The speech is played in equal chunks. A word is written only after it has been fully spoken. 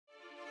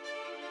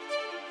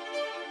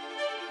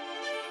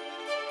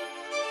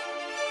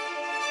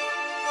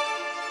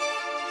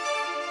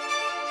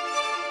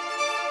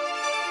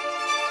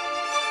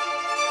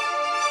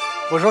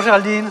Bonjour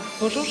Géraldine.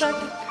 Bonjour Jacques.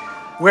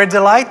 We're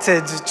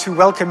delighted to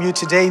welcome you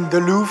today in the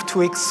Louvre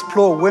to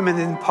explore women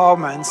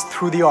empowerment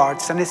through the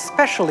arts, and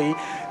especially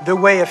the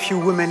way a few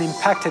women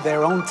impacted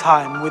their own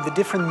time with the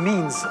different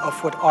means of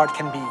what art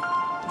can be.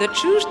 The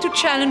Choose to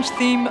Challenge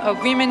theme of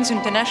Women's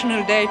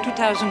International Day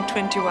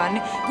 2021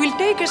 will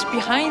take us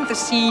behind the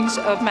scenes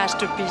of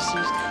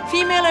masterpieces.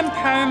 Female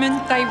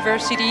empowerment,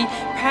 diversity,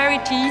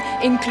 parity,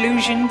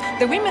 inclusion.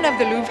 The women of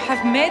the Louvre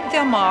have made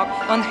their mark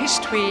on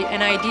history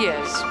and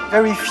ideas.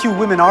 Very few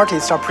women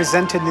artists are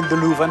presented in the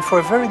Louvre, and for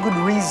a very good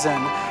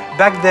reason.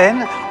 Back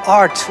then,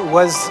 art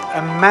was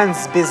a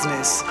man's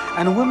business,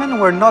 and women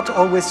were not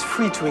always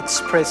free to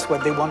express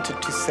what they wanted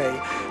to say.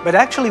 But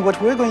actually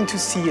what we're going to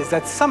see is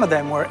that some of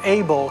them were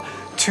able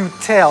to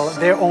tell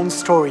their own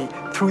story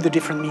through the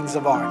different means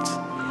of art.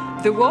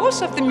 The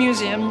walls of the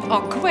museum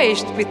are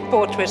graced with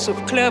portraits of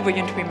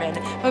clairvoyant women,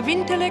 of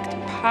intellect,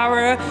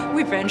 power,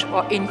 revenge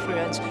or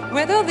influence.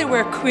 Whether they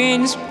were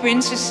queens,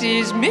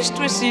 princesses,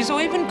 mistresses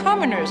or even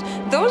commoners,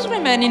 those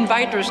women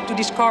invite us to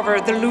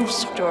discover the Louvre's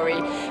story.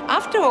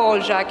 After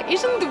all, Jacques,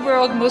 isn't the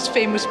world's most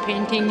famous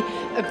painting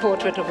a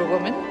portrait of a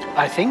woman?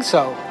 I think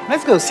so.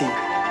 Let's go see.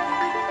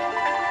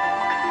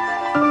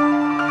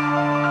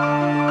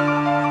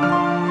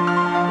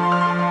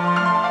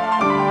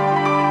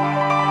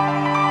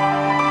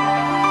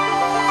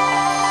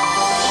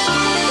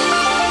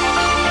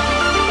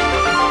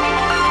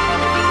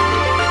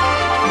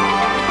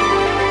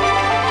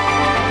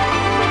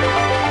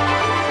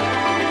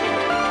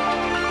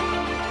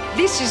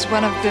 This is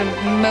one of the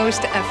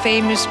most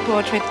famous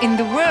portraits in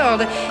the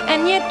world,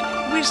 and yet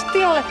we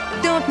still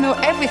don't know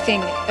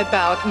everything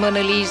about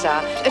Mona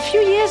Lisa. A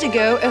few years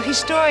ago, a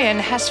historian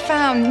has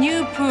found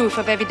new proof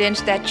of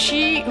evidence that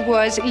she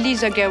was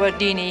Lisa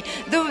Gherardini,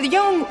 the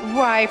young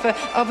wife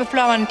of a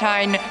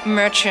Florentine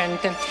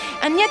merchant.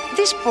 And yet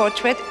this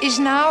portrait is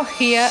now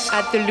here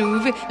at the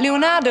Louvre.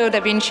 Leonardo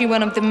da Vinci,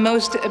 one of the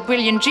most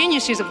brilliant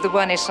geniuses of the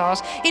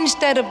Renaissance,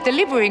 instead of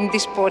delivering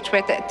this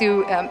portrait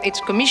to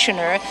its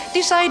commissioner,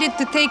 decided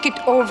to take it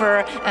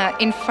over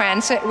in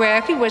France,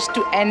 where he was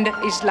to end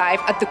his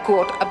life at the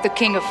court of the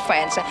King of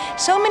France.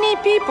 So many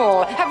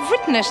people have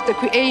witnessed the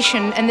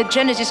creation and the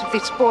genesis of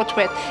this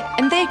portrait,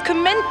 and they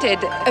commented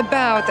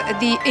about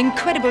the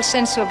incredible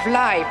sense of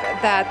life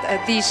that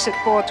this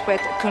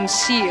portrait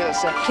conceals.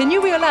 Can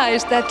you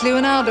realize that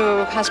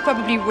Leonardo has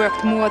probably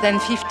worked more than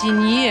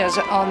 15 years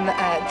on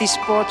this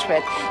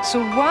portrait? So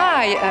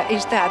why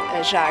is that,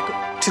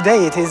 Jacques?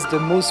 Today it is the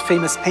most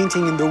famous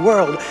painting in the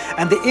world,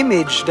 and the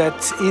image that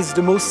is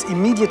the most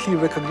immediately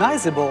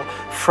recognizable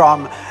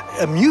from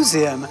a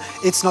museum,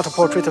 it's not a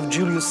portrait of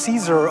Julius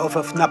Caesar or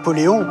of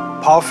Napoleon,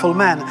 powerful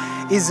man,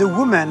 is a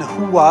woman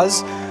who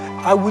was,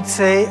 I would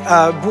say,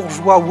 a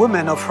bourgeois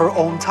woman of her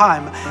own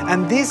time.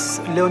 And this,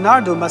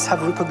 Leonardo must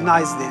have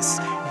recognized this.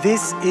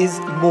 This is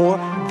more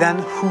than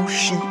who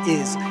she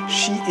is.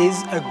 She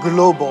is a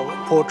global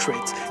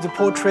portrait, the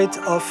portrait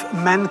of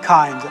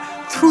mankind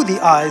through the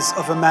eyes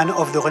of a man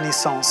of the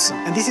Renaissance.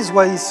 And this is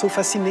why it's so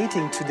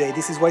fascinating today.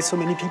 This is why so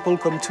many people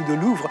come to the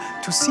Louvre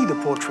to see the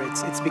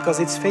portraits. It's because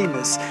it's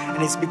famous,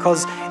 and it's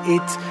because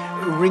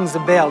it rings a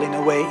bell in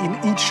a way in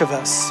each of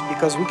us,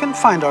 because we can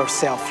find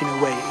ourselves in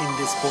a way in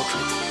this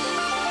portrait.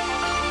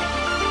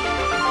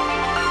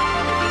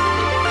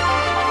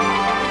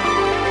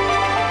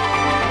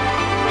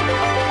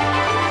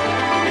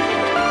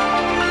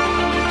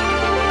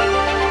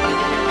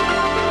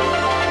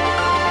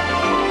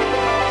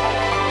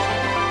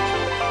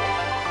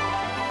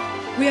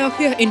 We are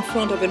here in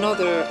front of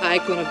another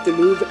icon of the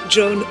Louvre,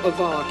 Joan of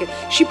Arc.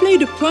 She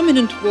played a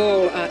prominent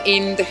role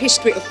in the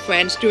history of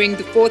France during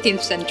the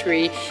 14th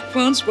century.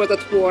 France was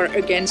at war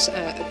against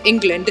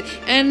England,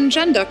 and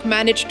Jeanne d'Arc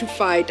managed to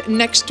fight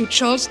next to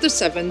Charles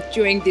VII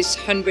during this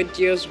 100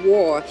 Years'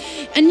 War.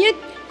 And yet,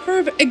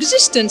 her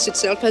existence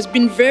itself has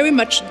been very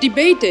much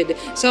debated.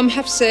 Some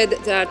have said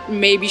that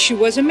maybe she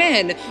was a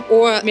man,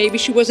 or maybe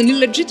she was an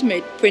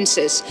illegitimate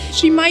princess.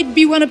 She might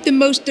be one of the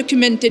most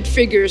documented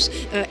figures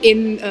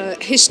in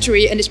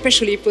history, and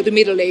especially for the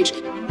Middle Age.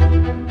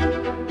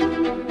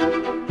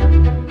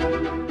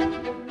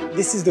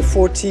 This is the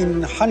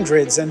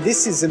 1400s, and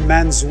this is a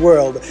man's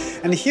world.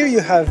 And here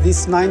you have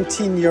this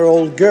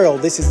 19-year-old girl,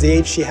 this is the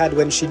age she had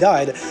when she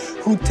died,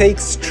 who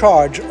takes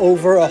charge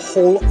over a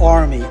whole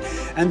army.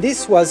 And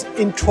this was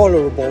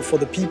intolerable for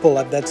the people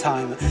at that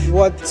time.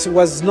 What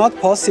was not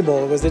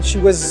possible was that she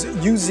was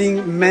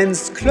using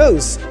men's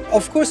clothes.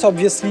 Of course,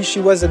 obviously, she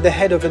was at the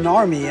head of an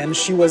army, and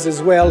she was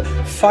as well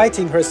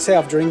fighting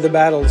herself during the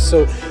battle.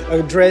 So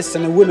a dress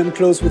and a woman's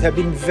clothes would have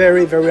been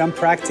very, very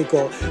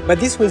unpractical. But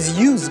this was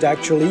used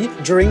actually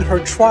during her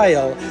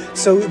trial.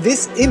 So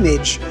this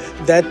image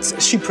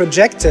that she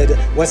projected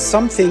was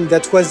something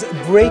that was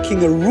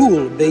breaking a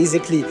rule,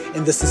 basically,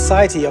 in the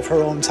society of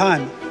her own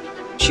time.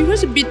 She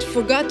was a bit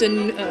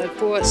forgotten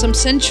for some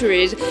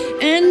centuries,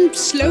 and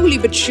slowly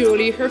but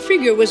surely her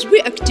figure was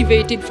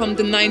reactivated from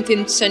the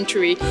 19th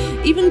century,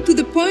 even to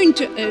the point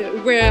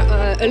where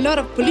a lot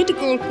of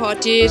political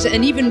parties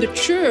and even the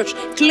church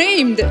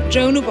claimed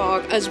Joan of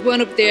Arc as one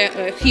of their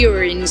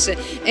heroines.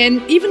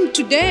 And even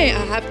today,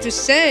 I have to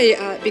say,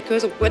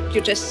 because of what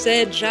you just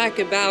said, Jacques,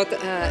 about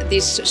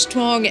this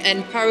strong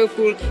and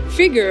powerful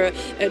figure,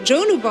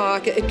 Joan of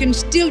Arc can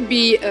still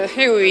be a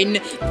heroine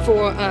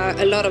for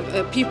a lot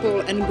of people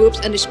and groups,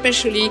 and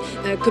especially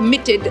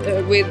committed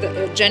with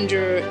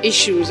gender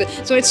issues.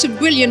 So it's a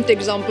brilliant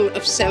example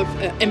of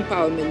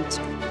self-empowerment.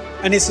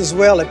 And it's as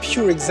well a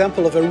pure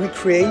example of a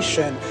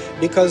recreation,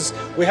 because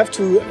we have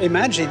to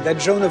imagine that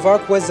Joan of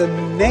Arc was a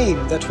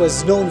name that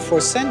was known for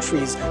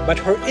centuries, but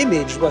her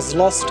image was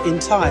lost in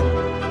time.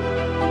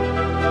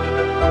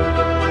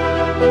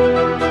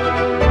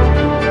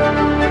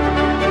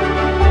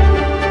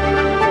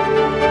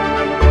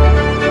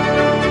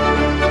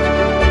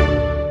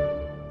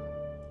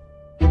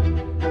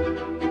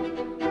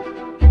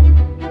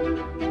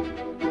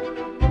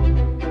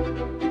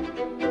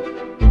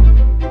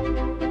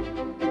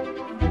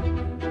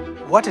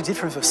 What a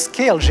difference of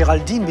scale,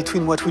 Géraldine,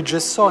 between what we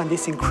just saw in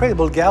this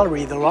incredible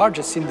gallery, the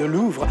largest in the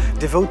Louvre,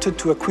 devoted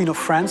to a Queen of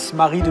France,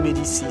 Marie de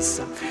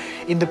Médicis.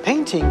 In the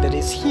painting that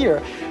is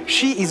here,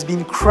 she is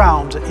being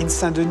crowned in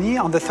Saint-Denis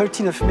on the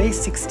 13th of May,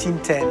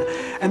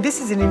 1610. And this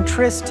is an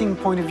interesting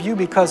point of view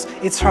because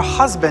it's her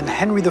husband,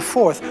 Henry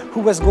IV, who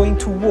was going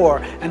to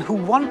war and who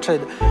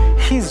wanted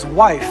his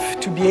wife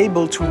to be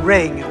able to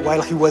reign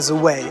while he was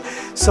away.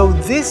 So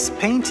this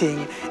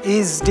painting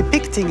is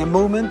depicting a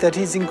moment that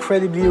is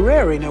incredibly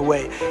rare in a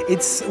way.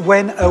 It's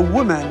when a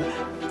woman,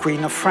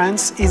 Queen of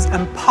France, is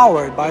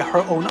empowered by her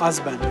own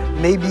husband.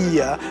 Maybe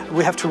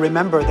we have to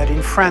remember that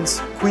in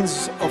France,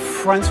 queens of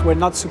France were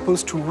not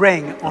supposed to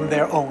reign on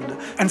their own.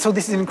 And so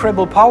this is an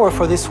incredible power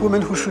for this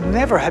woman who should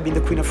never have been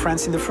the Queen of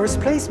France in the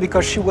first place,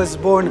 because she was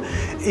born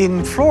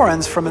in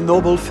Florence from a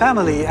noble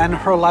family, and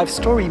her life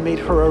story made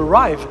her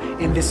arrive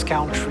in this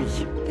country.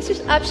 This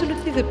is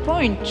absolutely the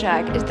point,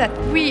 Jack, is that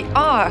we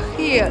are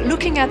here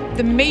looking at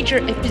the major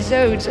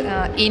episodes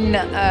in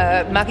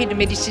Marie de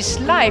Médicis'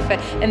 life,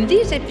 and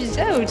these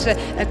episodes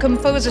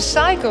compose a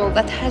cycle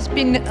that has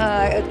been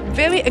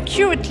very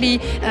accurately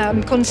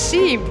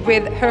conceived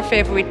with her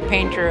favorite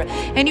painter.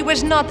 And he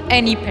was not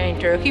any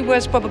painter. He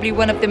was probably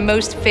one of the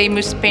most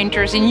famous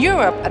painters in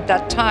Europe at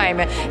that time,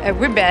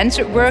 Rubens,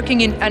 working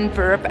in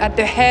Antwerp at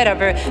the head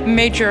of a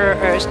major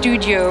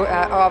studio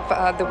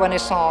of the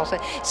Renaissance.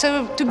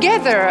 So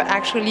together,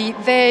 actually,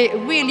 they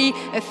really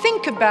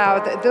think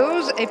about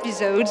those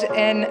episodes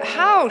and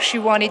how she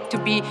wanted to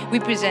be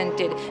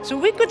represented. So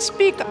we could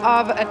speak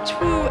of a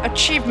true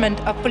achievement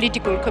of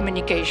political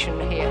communication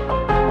here.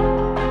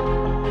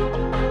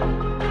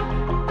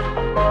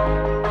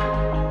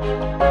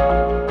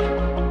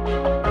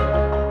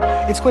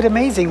 It's quite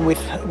amazing with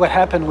what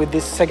happened with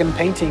this second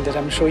painting that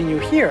I'm showing you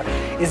here,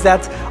 is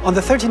that on the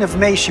 13th of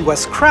May she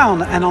was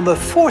crowned, and on the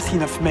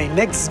 14th of May,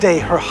 next day,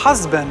 her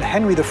husband,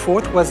 Henry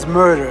IV, was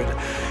murdered.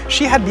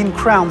 She had been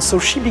crowned, so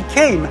she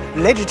became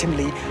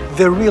legitimately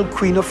the real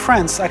Queen of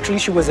France. Actually,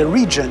 she was a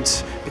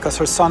regent because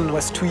her son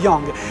was too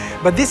young.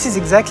 But this is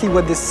exactly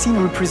what the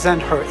scene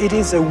represents her. It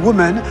is a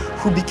woman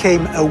who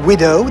became a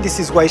widow. This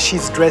is why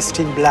she's dressed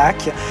in black,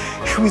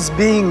 who is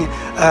being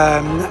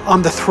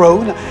on the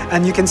throne.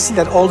 And you can see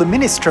that all the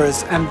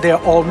ministers, and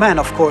they're all men,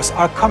 of course,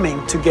 are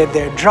coming to get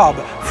their job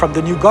from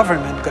the new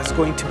government that's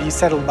going to be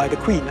settled by the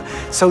Queen.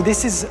 So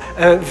this is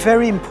a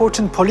very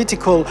important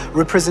political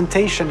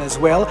representation as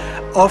well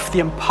of the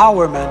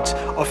empowerment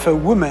of a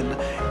woman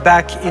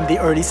back in the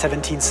early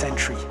 17th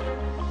century.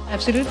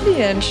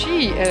 Absolutely, and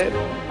she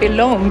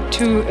belonged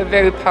to a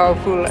very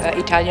powerful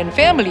Italian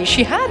family.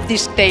 She had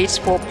this taste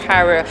for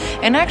power,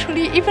 and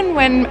actually even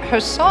when her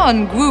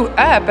son grew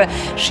up,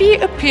 she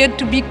appeared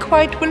to be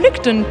quite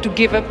reluctant to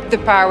give up the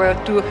power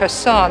to her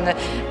son.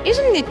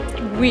 Isn't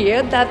it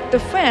weird that the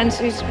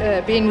France is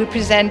being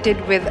represented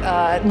with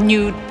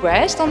nude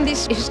breast on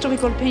this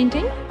historical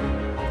painting?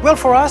 Well,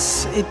 for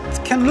us, it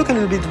can look a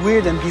little bit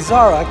weird and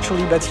bizarre,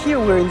 actually, but here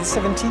we're in the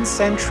 17th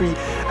century,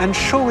 and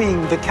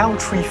showing the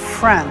country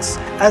France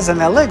as an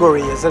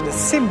allegory, as a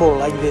symbol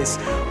like this,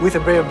 with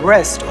a bare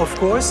breast, of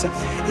course,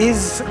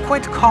 is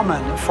quite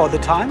common for the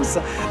times.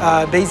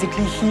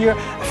 Basically here,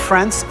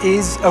 France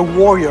is a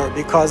warrior,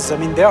 because, I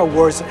mean, there are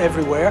wars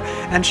everywhere,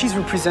 and she's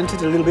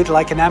represented a little bit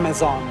like an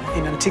Amazon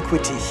in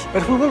antiquity.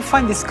 But we will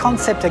find this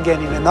concept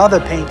again in another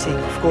painting,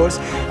 of course,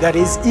 that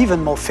is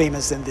even more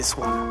famous than this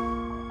one.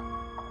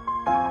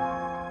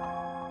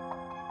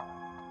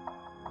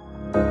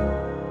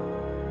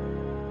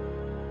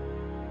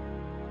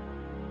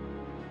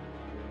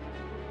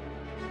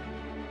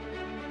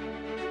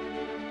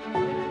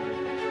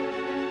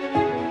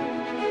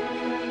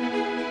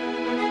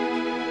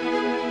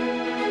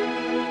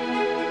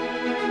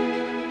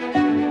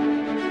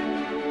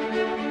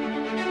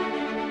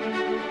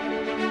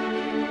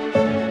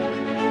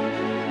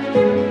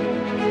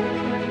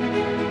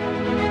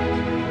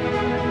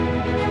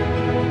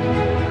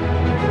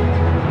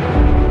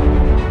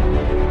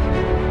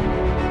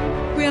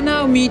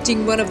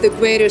 meeting one of the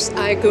greatest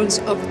icons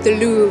of the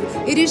Louvre.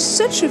 It is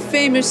such a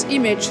famous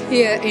image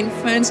here in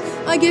France.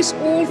 I guess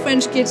all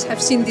French kids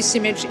have seen this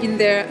image in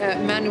their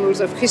manuals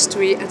of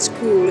history at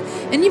school.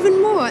 And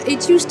even more,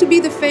 it used to be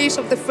the face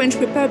of the French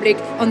Republic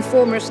on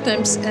former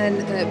stamps and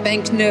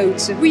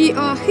banknotes. We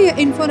are here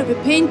in front of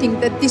a painting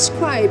that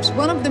describes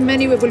one of the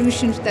many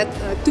revolutions that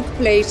took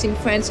place in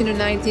France in the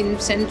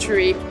 19th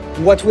century.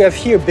 What we have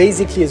here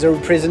basically is a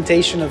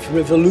representation of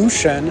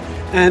revolution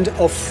and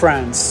of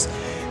France.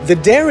 The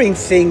daring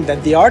thing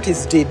that the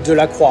artist did,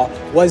 Delacroix,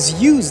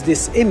 was use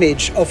this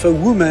image of a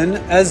woman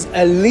as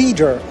a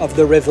leader of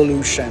the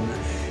revolution.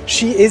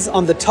 She is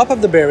on the top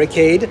of the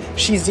barricade,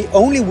 she's the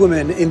only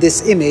woman in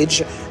this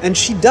image, and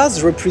she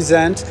does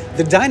represent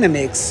the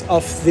dynamics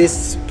of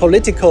this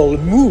political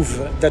move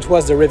that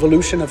was the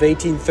revolution of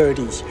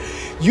 1830.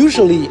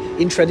 Usually,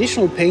 in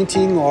traditional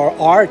painting or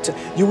art,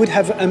 you would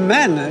have a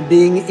man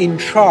being in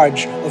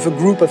charge of a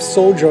group of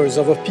soldiers,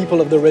 of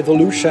people of the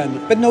revolution.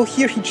 But no,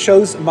 here he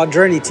chose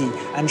modernity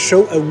and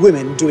show a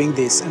woman doing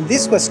this. And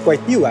this was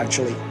quite new,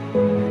 actually.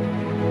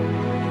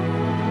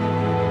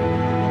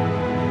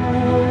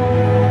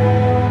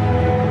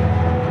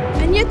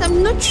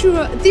 I'm not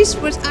sure this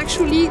was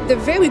actually the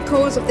very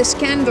cause of the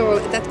scandal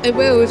that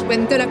arose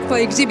when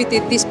Delacroix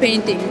exhibited this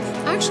painting.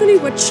 Actually,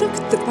 what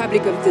shocked the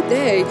public of the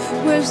day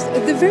was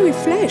the very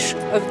flesh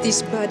of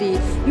this body.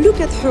 Look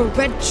at her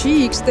red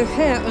cheeks, the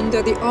hair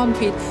under the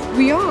armpit.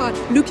 We are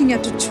looking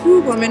at a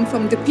true woman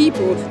from the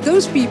people,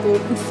 those people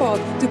who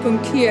fought to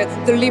conquer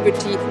the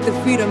liberty, the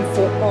freedom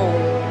for all.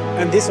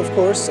 And this, of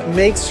course,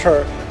 makes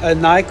her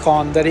an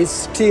icon that is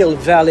still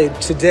valid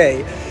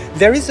today.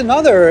 There is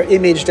another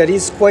image that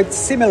is quite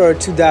similar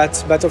to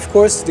that, but of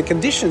course the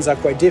conditions are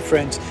quite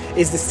different,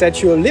 is the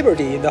Statue of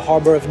Liberty in the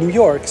harbor of New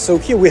York. So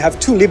here we have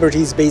two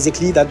liberties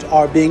basically that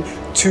are being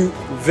two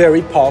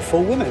very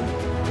powerful women.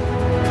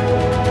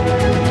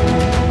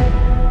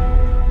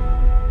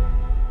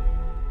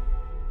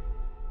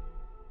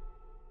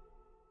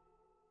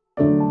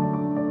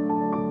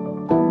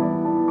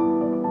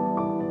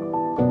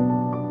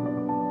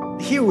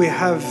 Here we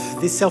have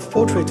this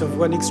self-portrait of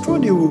one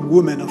extraordinary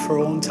woman of her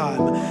own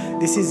time.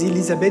 This is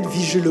Elisabeth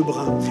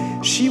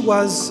Vigée-Lebrun. She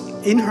was,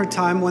 in her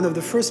time, one of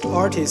the first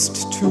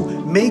artists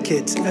to make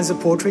it as a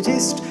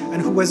portraitist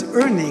and who was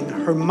earning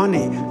her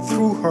money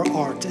through her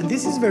art. And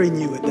this is very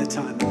new at that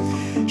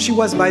time. She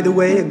was, by the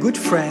way, a good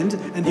friend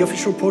and the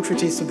official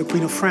portraitist of the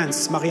Queen of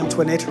France, Marie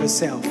Antoinette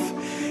herself.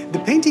 The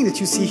painting that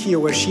you see here,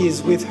 where she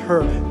is with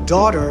her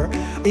daughter,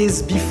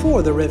 is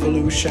before the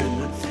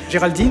Revolution.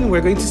 Geraldine,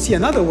 we're going to see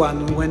another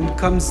one when it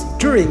comes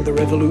during the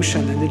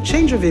Revolution, and the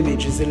change of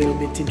image is a little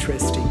bit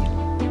interesting.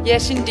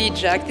 Yes, indeed,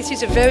 Jacques. This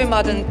is a very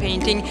modern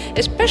painting,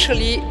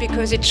 especially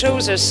because it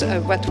shows us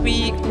what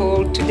we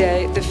call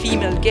today the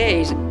female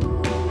gaze.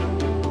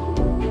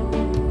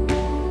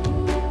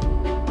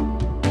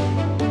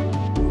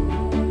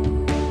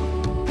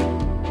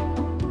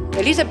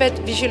 Elisabeth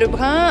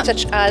Vigée-Lebrun,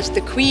 such as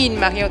the Queen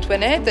Marie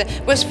Antoinette,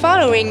 was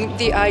following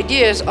the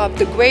ideas of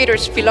the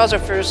greatest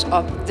philosophers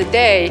of the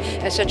day,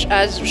 such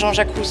as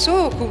Jean-Jacques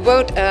Rousseau, who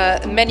wrote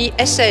many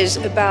essays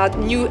about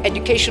new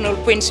educational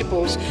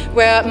principles,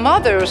 where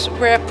mothers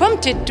were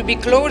prompted to be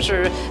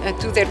closer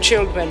to their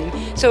children.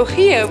 So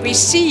here we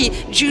see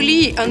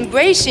Julie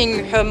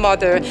embracing her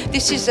mother.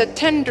 This is a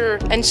tender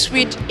and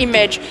sweet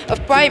image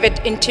of private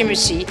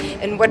intimacy,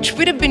 and what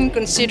would have been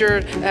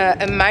considered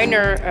a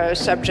minor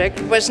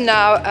subject was now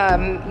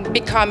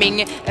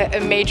becoming a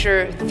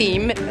major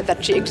theme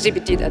that she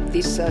exhibited at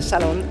this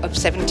salon of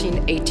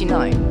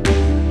 1789.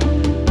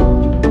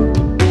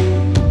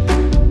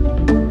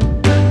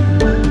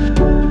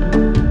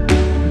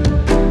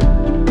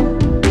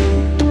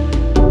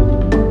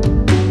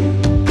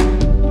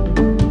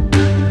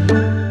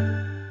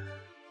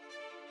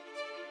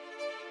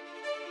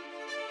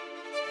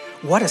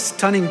 What a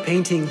stunning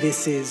painting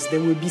this is.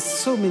 There will be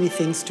so many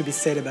things to be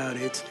said about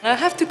it. I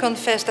have to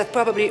confess that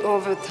probably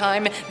over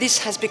time this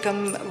has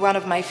become one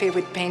of my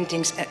favorite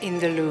paintings in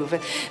the Louvre.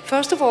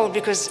 First of all,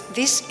 because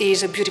this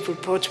is a beautiful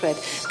portrait,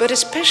 but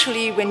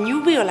especially when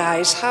you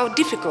realize how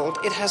difficult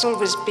it has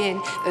always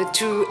been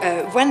to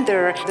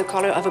render the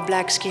color of a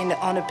black skin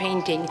on a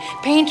painting.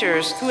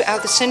 Painters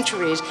throughout the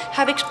centuries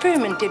have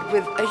experimented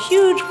with a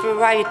huge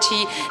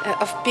variety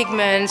of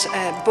pigments,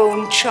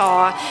 bone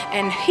char,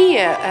 and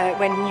here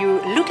when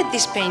you look at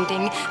this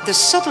painting, the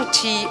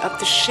subtlety of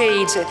the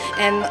shades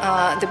and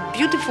the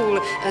beautiful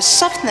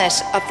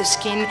softness of the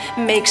skin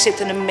makes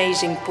it an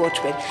amazing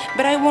portrait.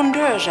 But I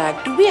wonder,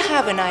 Jacques, do we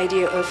have an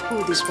idea of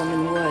who this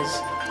woman was?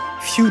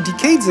 A few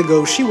decades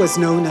ago, she was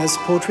known as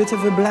Portrait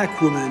of a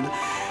Black Woman.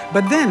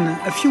 But then,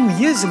 a few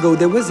years ago,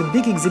 there was a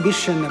big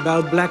exhibition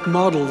about black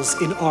models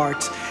in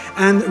art.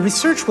 And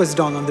research was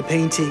done on the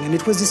painting, and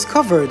it was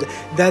discovered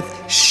that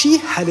she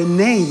had a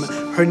name.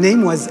 Her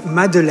name was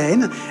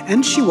Madeleine,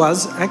 and she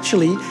was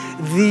actually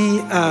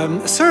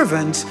the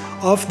servant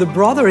of the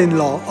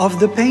brother-in-law of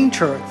the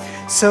painter.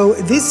 So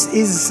this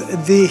is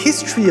the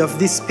history of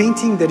this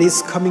painting that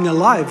is coming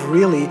alive,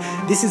 really.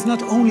 This is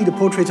not only the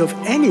portrait of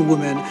any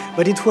woman,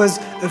 but it was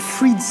a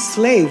freed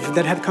slave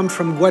that had come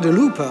from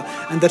Guadeloupe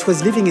and that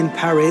was living in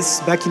Paris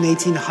back in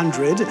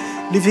 1800,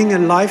 living a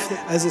life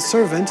as a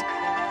servant.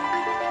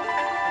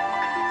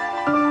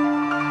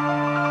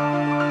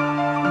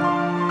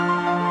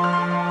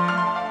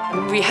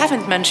 We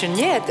haven't mentioned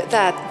yet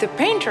that the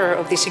painter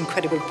of this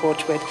incredible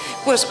portrait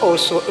was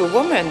also a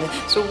woman.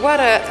 So what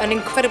an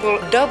incredible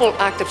double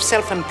act of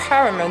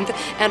self-empowerment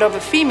and of a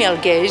female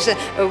gaze,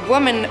 a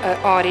woman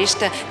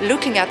artist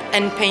looking at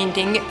and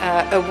painting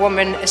a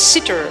woman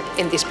sitter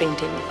in this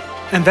painting.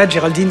 And that,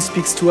 Geraldine,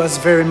 speaks to us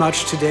very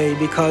much today,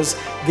 because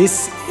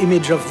this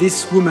image of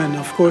this woman,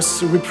 of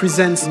course,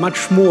 represents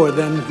much more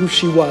than who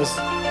she was.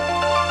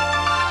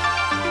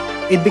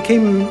 It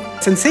became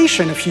a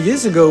sensation a few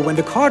years ago when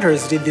the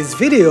Carters did this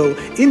video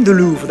in the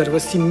Louvre that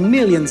was seen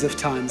millions of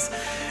times.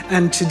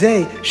 And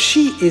today,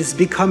 she is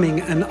becoming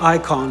an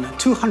icon.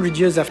 200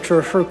 years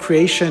after her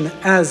creation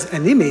as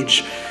an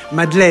image,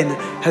 Madeleine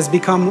has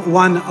become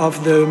one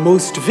of the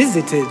most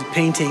visited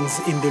paintings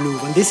in the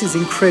Louvre. And this is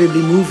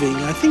incredibly moving.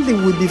 I think they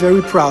would be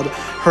very proud,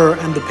 her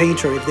and the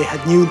painter, if they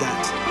had knew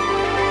that.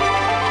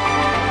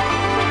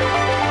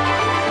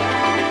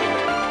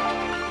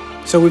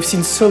 So we've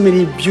seen so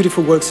many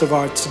beautiful works of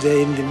art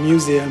today in the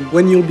museum.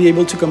 When you'll be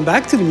able to come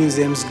back to the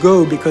museums,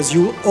 go, because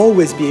you'll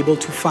always be able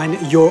to find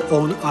your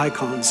own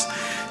icons.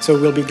 So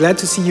we'll be glad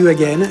to see you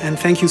again, and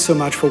thank you so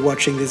much for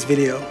watching this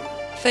video.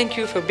 Thank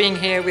you for being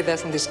here with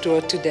us on this tour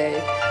today.